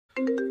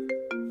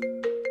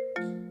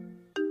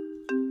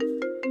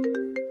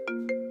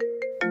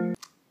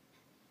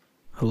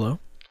Hello?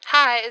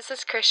 Hi, is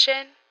this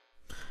Christian?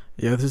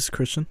 Yeah, this is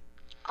Christian.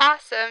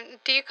 Awesome.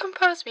 Do you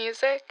compose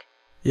music?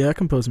 Yeah, I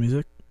compose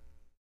music.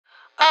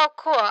 Oh,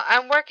 cool.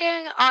 I'm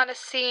working on a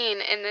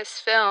scene in this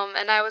film,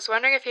 and I was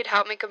wondering if you'd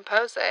help me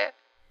compose it.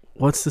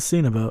 What's the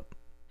scene about?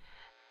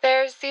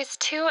 There's these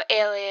two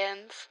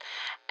aliens,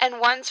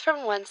 and one's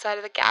from one side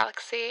of the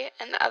galaxy,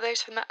 and the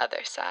other's from the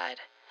other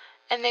side.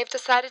 And they've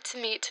decided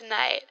to meet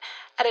tonight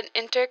at an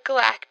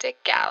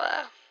intergalactic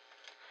gala.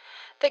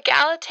 The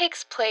gala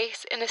takes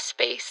place in a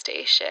space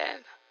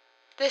station.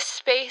 This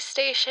space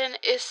station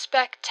is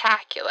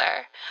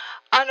spectacular.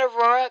 An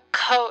aurora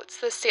coats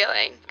the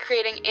ceiling,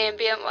 creating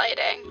ambient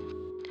lighting.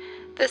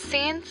 The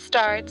scene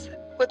starts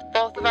with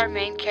both of our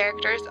main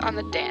characters on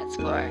the dance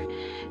floor.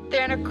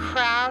 They're in a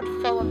crowd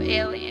full of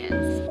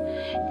aliens.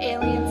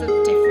 Aliens of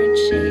different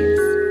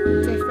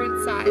shapes,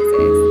 different sizes,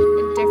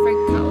 and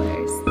different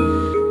colors.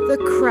 The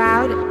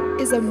crowd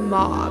is a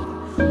mob.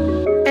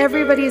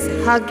 Everybody's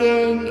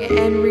hugging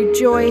and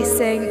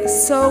rejoicing,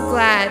 so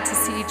glad to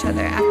see each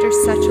other after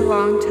such a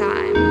long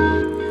time.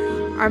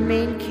 Our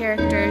main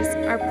characters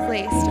are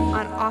placed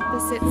on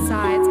opposite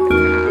sides of the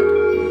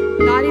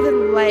crowd. Not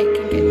even light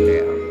can get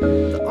through.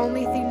 The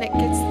only thing that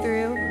gets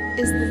through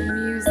is the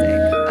music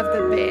of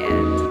the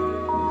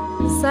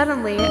band.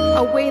 Suddenly,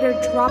 a waiter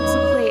drops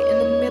a plate in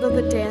the middle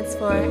of the dance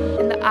floor,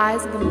 and the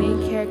eyes of the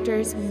main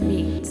characters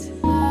meet.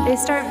 They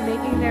start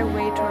making their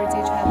way towards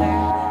each other,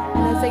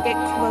 and as they get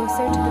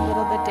closer to the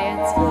middle of the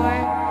dance floor,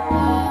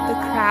 the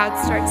crowd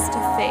starts to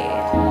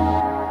fade.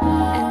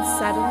 And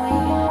suddenly,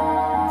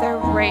 they're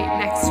right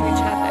next to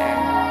each other.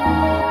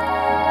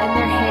 And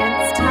their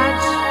hands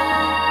touch,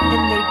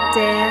 and they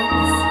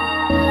dance,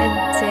 and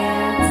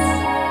dance,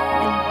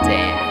 and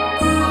dance.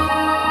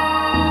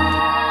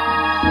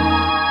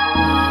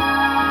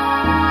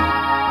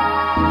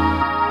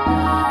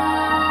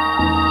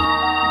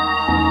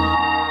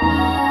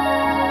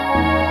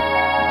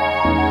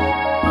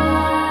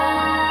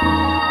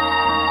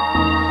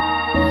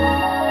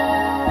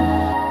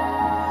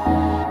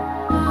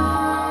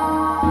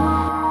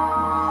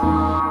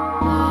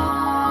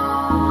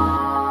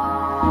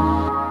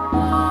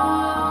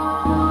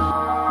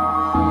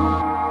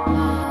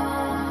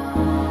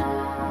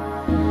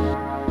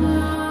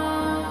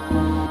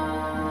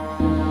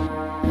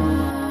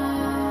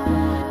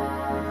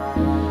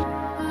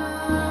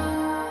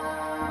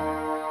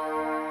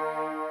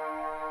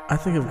 I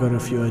think I've got a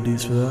few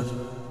ideas for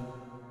that.